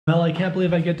Well, I can't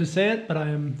believe I get to say it, but I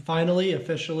am finally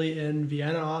officially in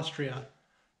Vienna, Austria.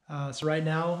 So right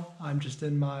now, I'm just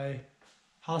in my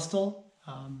hostel.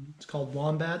 It's called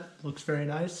Wombat. It looks very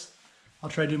nice. I'll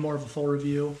try to do more of a full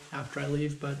review after I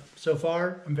leave, but so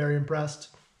far, I'm very impressed.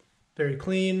 Very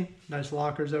clean, nice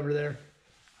lockers over there.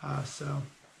 So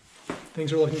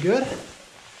things are looking good.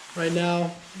 Right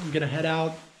now, I'm gonna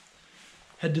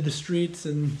head to the streets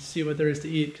and see what there is to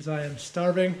eat because I am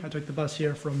starving. I took the bus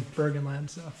here from Bergenland,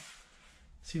 so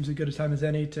seems as good a time as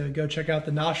any to go check out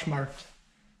the Naschmarkt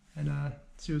and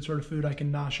see what sort of food I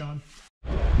can nosh on.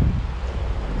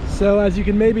 So as you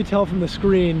can maybe tell from the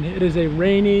screen, it is a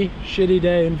rainy, shitty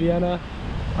day in Vienna.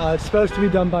 It's supposed to be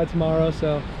done by tomorrow,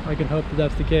 so I can hope that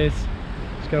that's the case.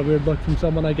 Just got a weird look from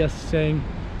someone, I guess, saying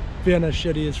Vienna's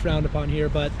shitty is frowned upon here,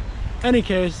 but any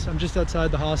case, I'm just outside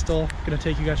the hostel. I'm gonna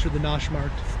take you guys through the Naschmarkt.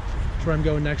 That's where I'm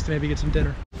going next to maybe get some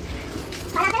dinner.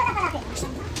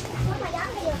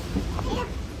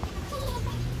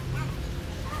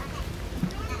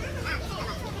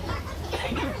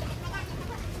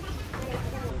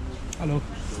 Hallo.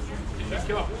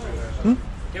 Hm?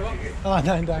 Ah,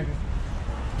 nein, danke.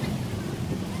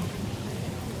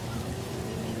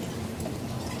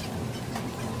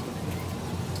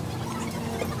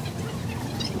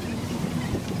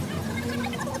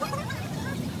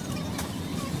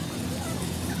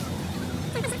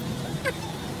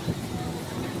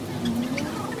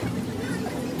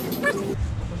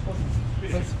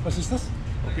 Was ist das?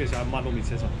 Okay, ist ja Mandel mit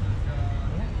Sesam.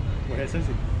 Woher sind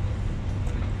Sie?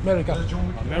 Amerika.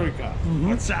 Amerika.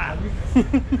 What's that? Und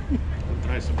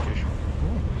 30 Cashew.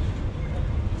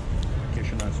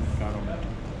 Cashew ist Caro.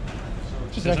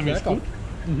 Sesam ist gut.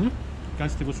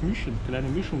 Kannst du was mischen? Kleine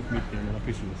Mischung mitnehmen, ein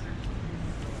bisschen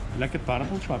was. Like a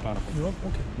pineapple, try pineapple. Ja,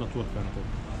 okay. Not what pineapple.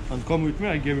 And come with me,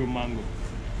 I give you mango.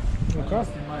 Okay.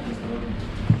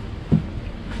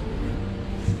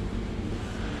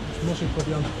 Das muss ich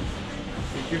probieren.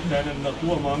 Ich gebe dir einen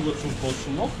Naturmango zum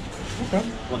Kosten noch. Okay.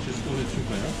 Was ist ohne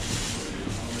Zucker, ja?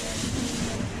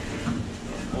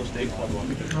 Aus Ecuador.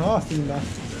 Ah, vielen Dank.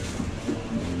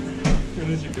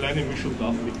 Können Sie eine kleine Mischung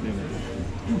auch mitnehmen.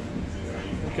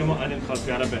 Dann können wir 1,5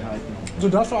 Jahre behalten. Also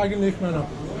das war eigentlich meine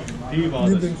Die war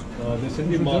das. Lieblings. Das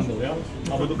sind die Mandel, ja.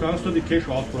 Aber du kannst die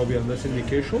Cashew ausprobieren. Das sind die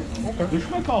Cashew. Okay. Das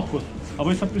schmeckt auch gut.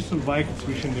 Aber es ist ein bisschen weich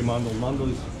zwischen den Mandeln.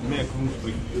 Mandel ist mehr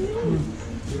knusprig.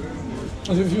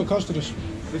 Also wie viel kostet das?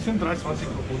 Das sind 3,20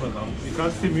 pro 100 Gramm. Du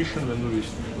kannst die mischen, wenn du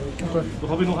willst. Okay. Da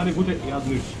habe ich noch eine gute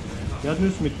Erdnuss.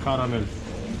 Erdnuss mit Karamell.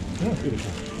 Ja.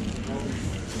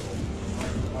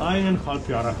 1,5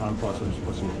 Jahre Anpassung ist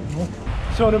passiert.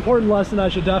 So an important lesson I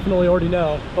should definitely already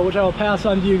know, but which I will pass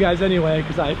on to you guys anyway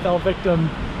because I fell victim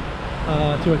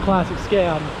to a classic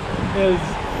scam, is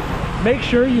make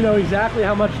sure you know exactly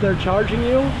how much they're charging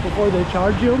you before they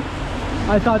charge you.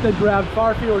 I thought they grabbed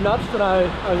far fewer nuts than I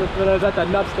was at that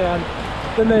nut stand.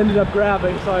 Then they ended up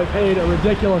grabbing, so I paid a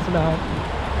ridiculous amount.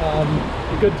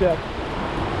 A good tip.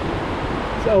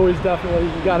 It's always definitely,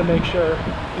 you got to make sure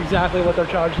exactly what they're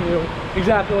charging you,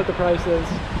 exactly what the price is.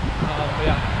 But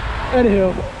yeah.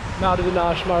 Anywho, now to the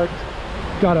Naschmarkt.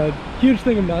 Got a huge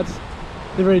thing of nuts.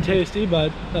 They're very tasty,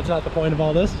 but that's not the point of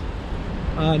all this.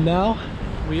 Now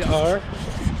we are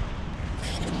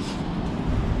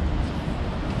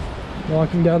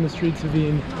walking down the streets of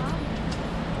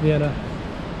Vienna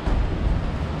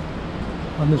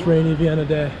on this rainy Vienna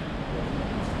day.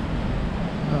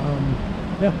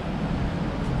 Yeah,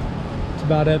 that's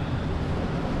about it.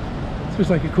 This looks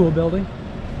like a cool building.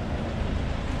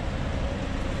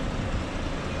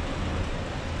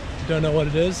 Don't know what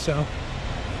it is, so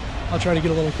I'll try to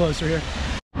get a little closer here.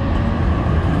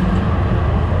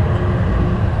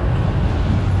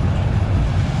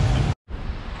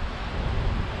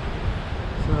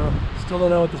 So, still don't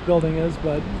know what this building is,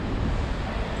 but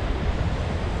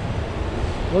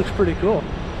it looks pretty cool.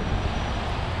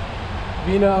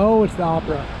 Vienna, oh, it's the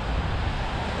opera.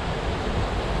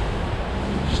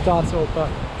 Staatsoper.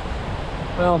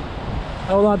 Well,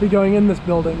 I will not be going in this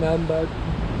building then, but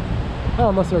oh,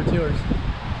 unless there are tours.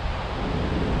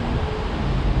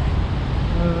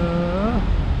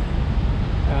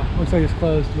 Yeah, looks like it's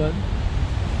closed, but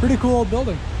pretty cool old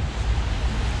building.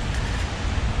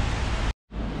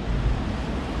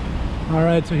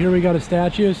 Alright, so here we got a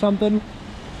statue of something.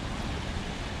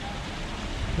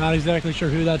 Not exactly sure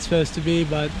who that's supposed to be,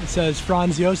 but it says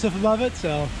Franz Josef above it,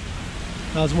 so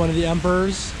that was one of the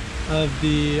emperors of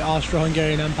the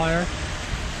Austro-Hungarian Empire.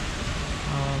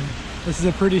 This is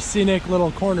a pretty scenic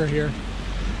little corner here.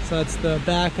 So that's the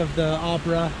back of the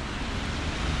opera.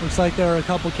 Looks like there are a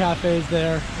couple cafes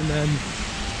there, and then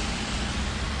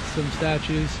some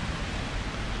statues.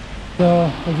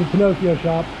 So there's a Pinocchio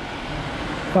shop.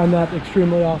 Find that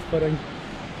extremely off-putting.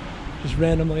 Just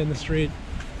randomly in the street.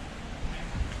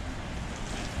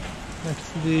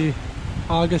 Next to the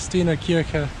Augustiner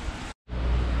Kirche.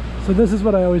 So this is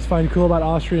what I always find cool about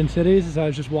Austrian cities, is I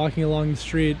was just walking along the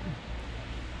street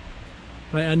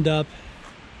and I end up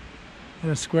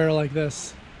in a square like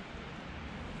this.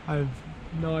 I have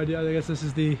no idea, I guess this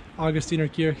is the Augustiner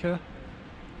Kirche,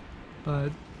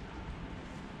 but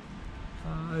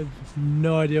I have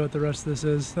no idea what the rest of this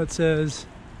is. That says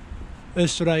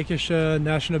Österreichische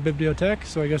Nationalbibliothek,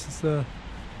 so I guess it's the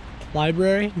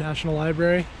library, National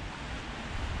Library.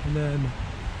 And then,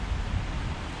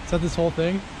 is that this whole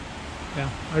thing? Yeah,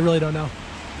 I really don't know.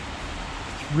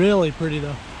 It's really pretty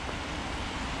though.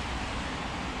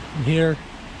 And here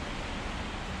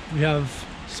we have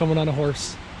someone on a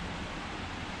horse.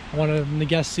 I wanted to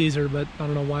guess Caesar, but I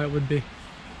don't know why it would be.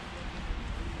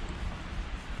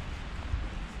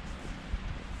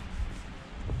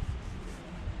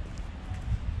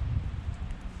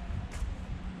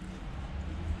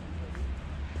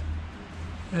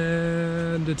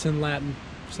 And it's in Latin,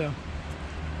 so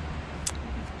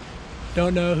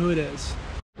don't know who it is.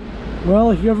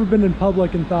 Well, if you've ever been in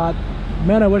public and thought,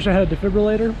 man, I wish I had a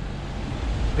defibrillator,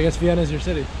 I guess Vienna is your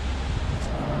city.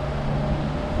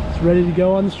 It's ready to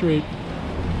go on the street.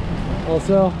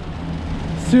 Also,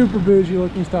 super bougie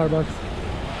looking Starbucks.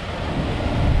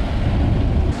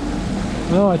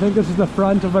 Oh, I think this is the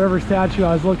front of whatever statue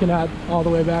I was looking at all the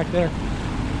way back there.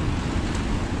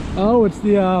 Oh, it's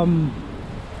the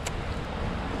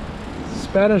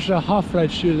Spanish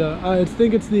Hofreitschule. I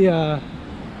think it's the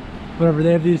whatever,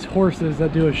 they have these horses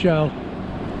that do a show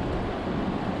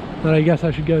that I guess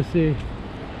I should go see.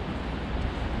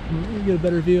 Let me get a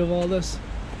better view of all this.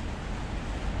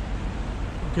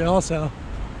 Okay, also,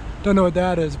 don't know what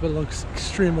that is, but it looks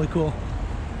extremely cool.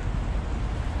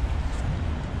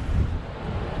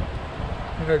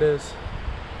 There it is.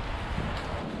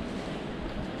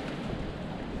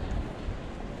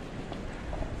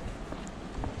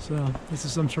 So this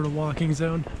is some sort of walking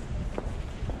zone.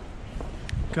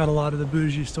 Got a lot of the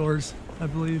bougie stores, I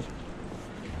believe.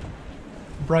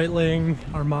 Breitling,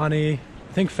 Armani,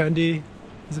 I think Fendi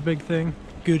is a big thing.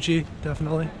 Gucci,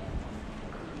 definitely.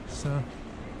 So,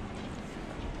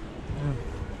 yeah.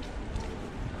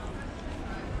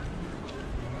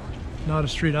 Not a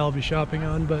street I'll be shopping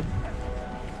on, but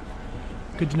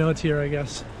good to know it's here, I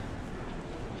guess.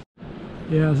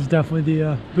 Yeah, this is definitely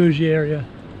the bougie area.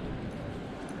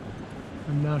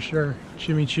 I'm not sure.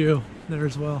 Jimmy Choo there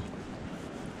as well.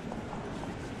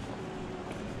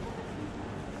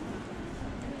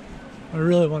 What I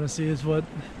really want to see is what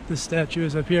this statue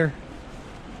is up here.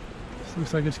 This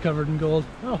looks like it's covered in gold.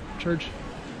 Oh, church.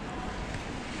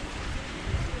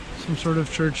 Some sort of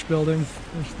church building,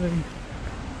 this thing.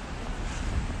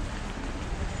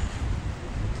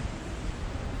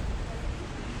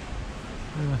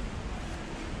 Yeah.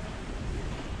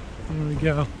 There we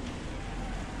go.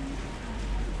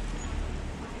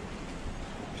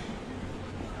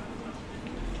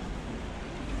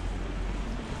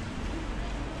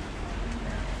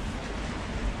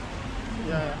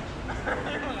 Yeah.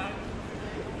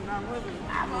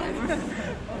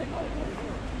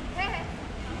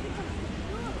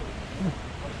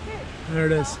 There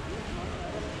it is.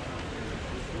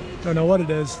 Don't know what it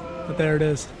is, but there it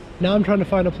is. Now I'm trying to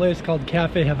find a place called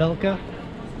Cafe Hawelka.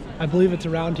 I believe it's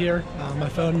around here. My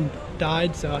phone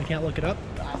died, so I can't look it up.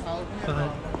 But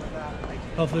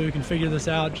hopefully we can figure this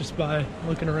out just by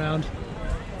looking around.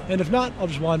 And if not, I'll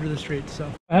just wander the streets. So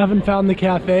I haven't found the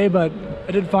cafe, but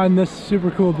I did find this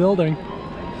super cool building,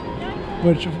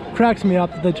 which cracks me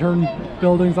up that they turn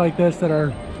buildings like this that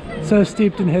are so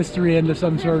steeped in history into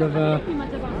some sort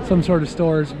of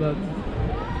stores. But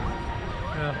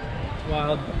yeah, it's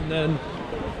wild. And then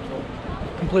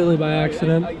completely by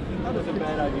accident, I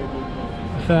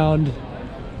found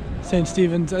St.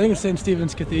 Stephen's. I think it's St.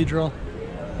 Stephen's Cathedral,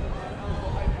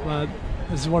 but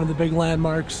this is one of the big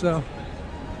landmarks, so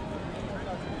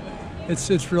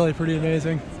it's really pretty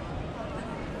amazing.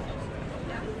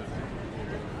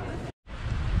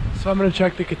 So I'm gonna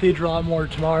check the cathedral out more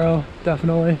tomorrow,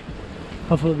 definitely.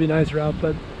 Hopefully it'll be nicer out,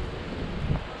 but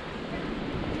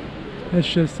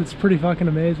it's pretty fucking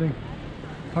amazing.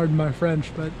 Pardon my French,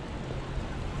 but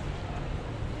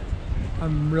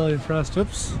I'm really impressed.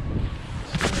 Oops.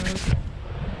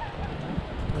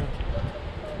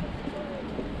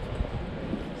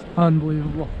 It's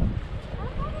unbelievable.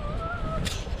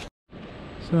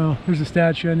 So there's a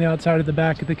statue on the outside of the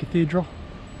back of the cathedral.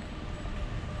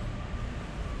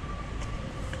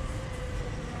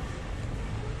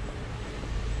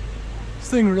 This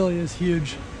thing really is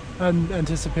huge.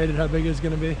 unanticipated how big it was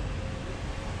going to be.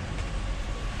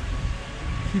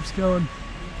 Keeps going.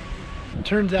 It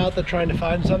turns out that trying to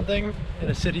find something in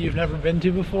a city you've never been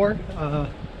to before,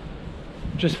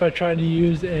 just by trying to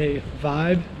use a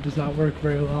vibe, does not work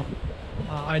very well.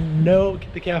 I know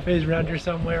the cafe's around here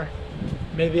somewhere.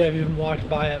 Maybe I've even walked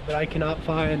by it, but I cannot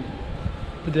find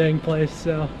the dang place.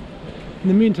 So in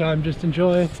the meantime, just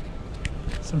enjoy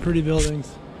some pretty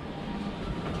buildings.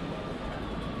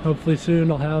 Hopefully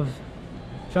soon I'll have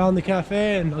found the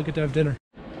cafe and I'll get to have dinner.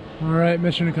 All right,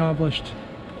 mission accomplished.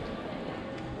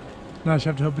 Now I just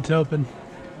have to hope it's open.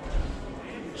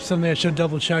 Something I should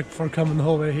double check before coming the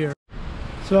whole way here.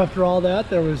 So after all that,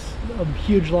 there was a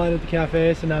huge line at the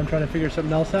cafe, so now I'm trying to figure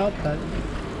something else out. But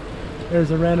there's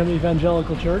a random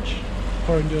evangelical church,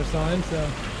 according to a sign, so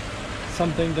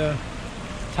something to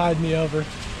tide me over.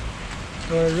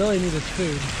 What I really need is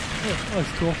food. Oh,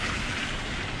 that's cool.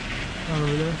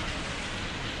 Over there.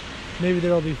 Maybe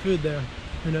there'll be food there.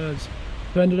 Who knows?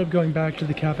 So I ended up going back to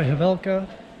the Cafe Hawelka.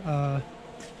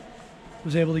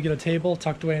 Was able to get a table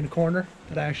tucked away in a corner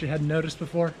that I actually hadn't noticed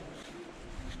before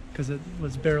because it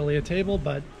was barely a table,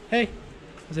 but hey, I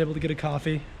was able to get a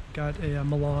coffee. Got a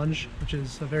melange, which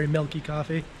is a very milky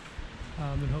coffee,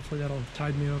 and hopefully that'll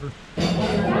tide me over.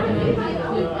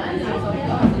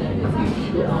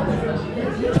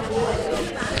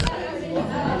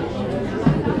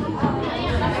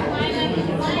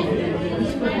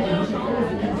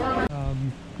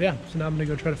 Yeah, so now I'm gonna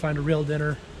go try to find a real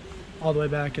dinner all the way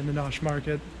back in the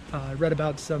Naschmarkt. I read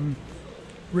about some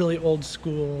really old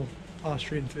school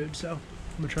Austrian food, so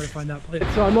I'm gonna try to find that place.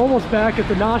 So I'm almost back at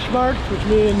the Naschmarkt, which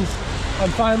means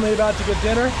I'm finally about to get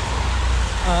dinner.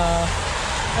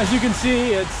 As you can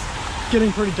see, it's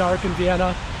getting pretty dark in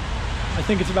Vienna. I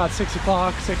think it's about 6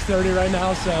 o'clock, 6:30 right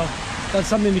now, so that's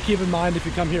something to keep in mind if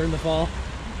you come here in the fall.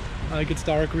 It gets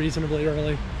dark reasonably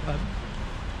early, but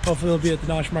hopefully we'll be at the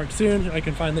Naschmarkt soon and I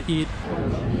can finally eat.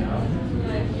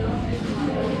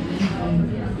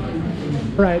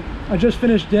 Right, I just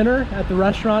finished dinner at the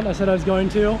restaurant I said I was going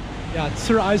to. Yeah, it's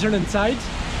Sir Eisern in sight.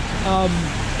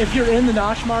 If you're in the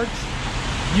Naschmarkt,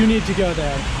 you need to go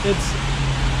there. It's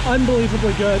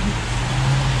unbelievably good.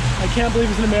 I can't believe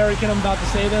as an American I'm about to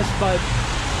say this, but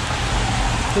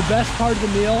the best part of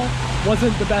the meal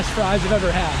wasn't the best fries I've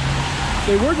ever had.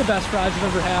 They were the best fries I've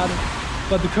ever had,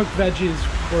 but the cooked veggies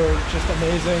were just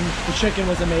amazing. The chicken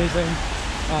was amazing.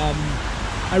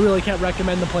 I really can't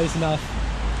recommend the place enough.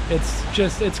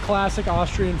 It's classic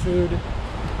Austrian food.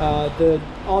 The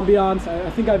ambiance, I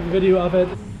think I have a video of it.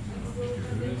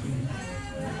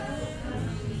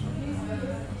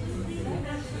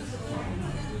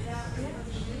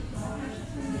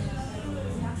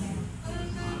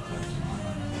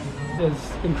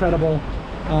 Is incredible.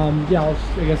 Yeah,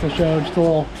 I guess I'll show just a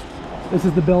little. This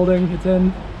is the building it's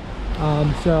in.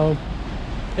 So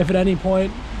if at any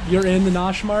point you're in the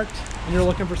Naschmarkt and you're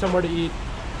looking for somewhere to eat,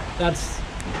 that's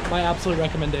my absolute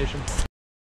recommendation.